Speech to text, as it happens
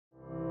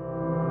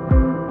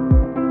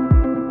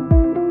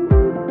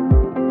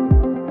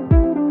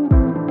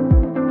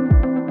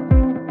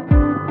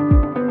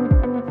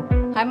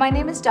Hi, my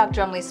name is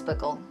Dr. Emily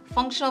Spickle,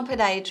 functional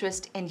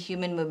podiatrist and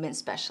human movement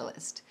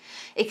specialist.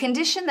 A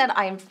condition that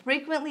I am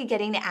frequently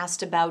getting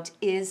asked about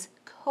is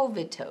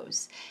COVID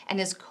toes, and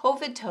is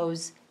COVID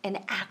toes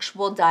an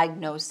actual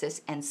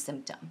diagnosis and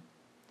symptom?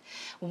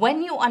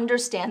 When you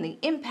understand the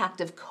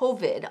impact of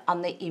COVID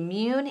on the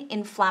immune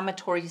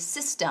inflammatory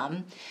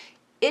system,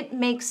 it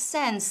makes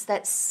sense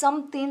that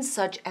something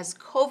such as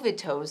COVID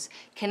toes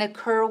can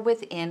occur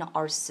within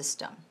our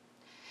system.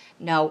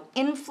 Now,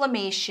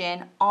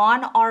 inflammation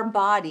on our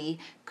body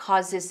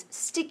causes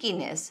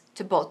stickiness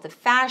to both the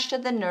fascia,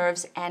 the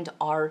nerves, and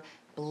our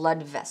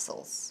blood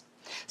vessels.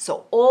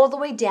 So all the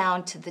way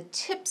down to the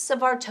tips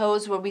of our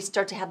toes where we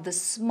start to have the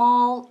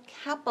small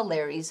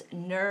capillaries,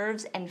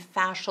 nerves, and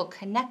fascial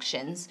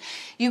connections,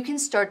 you can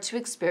start to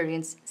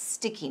experience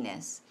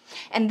stickiness.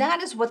 And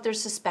that is what they're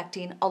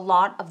suspecting a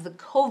lot of the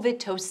COVID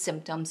toe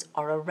symptoms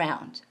are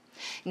around.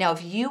 Now,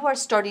 if you are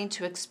starting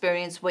to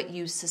experience what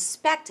you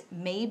suspect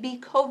may be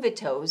COVID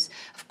toes,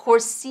 of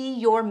course, see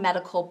your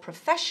medical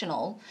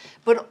professional,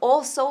 but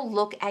also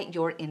look at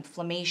your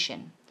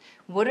inflammation.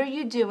 What are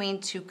you doing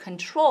to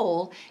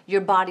control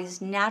your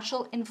body's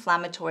natural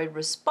inflammatory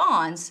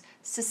response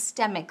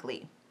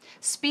systemically?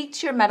 Speak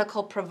to your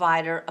medical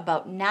provider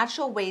about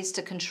natural ways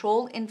to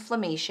control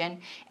inflammation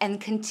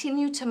and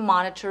continue to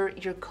monitor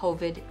your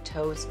COVID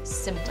toes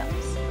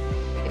symptoms.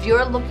 If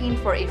you're looking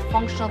for a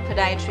functional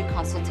podiatry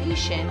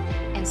consultation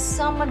and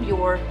some of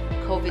your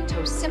COVID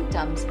toe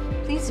symptoms,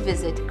 please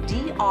visit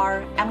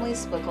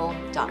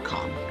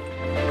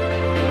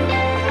dremilyspickle.com.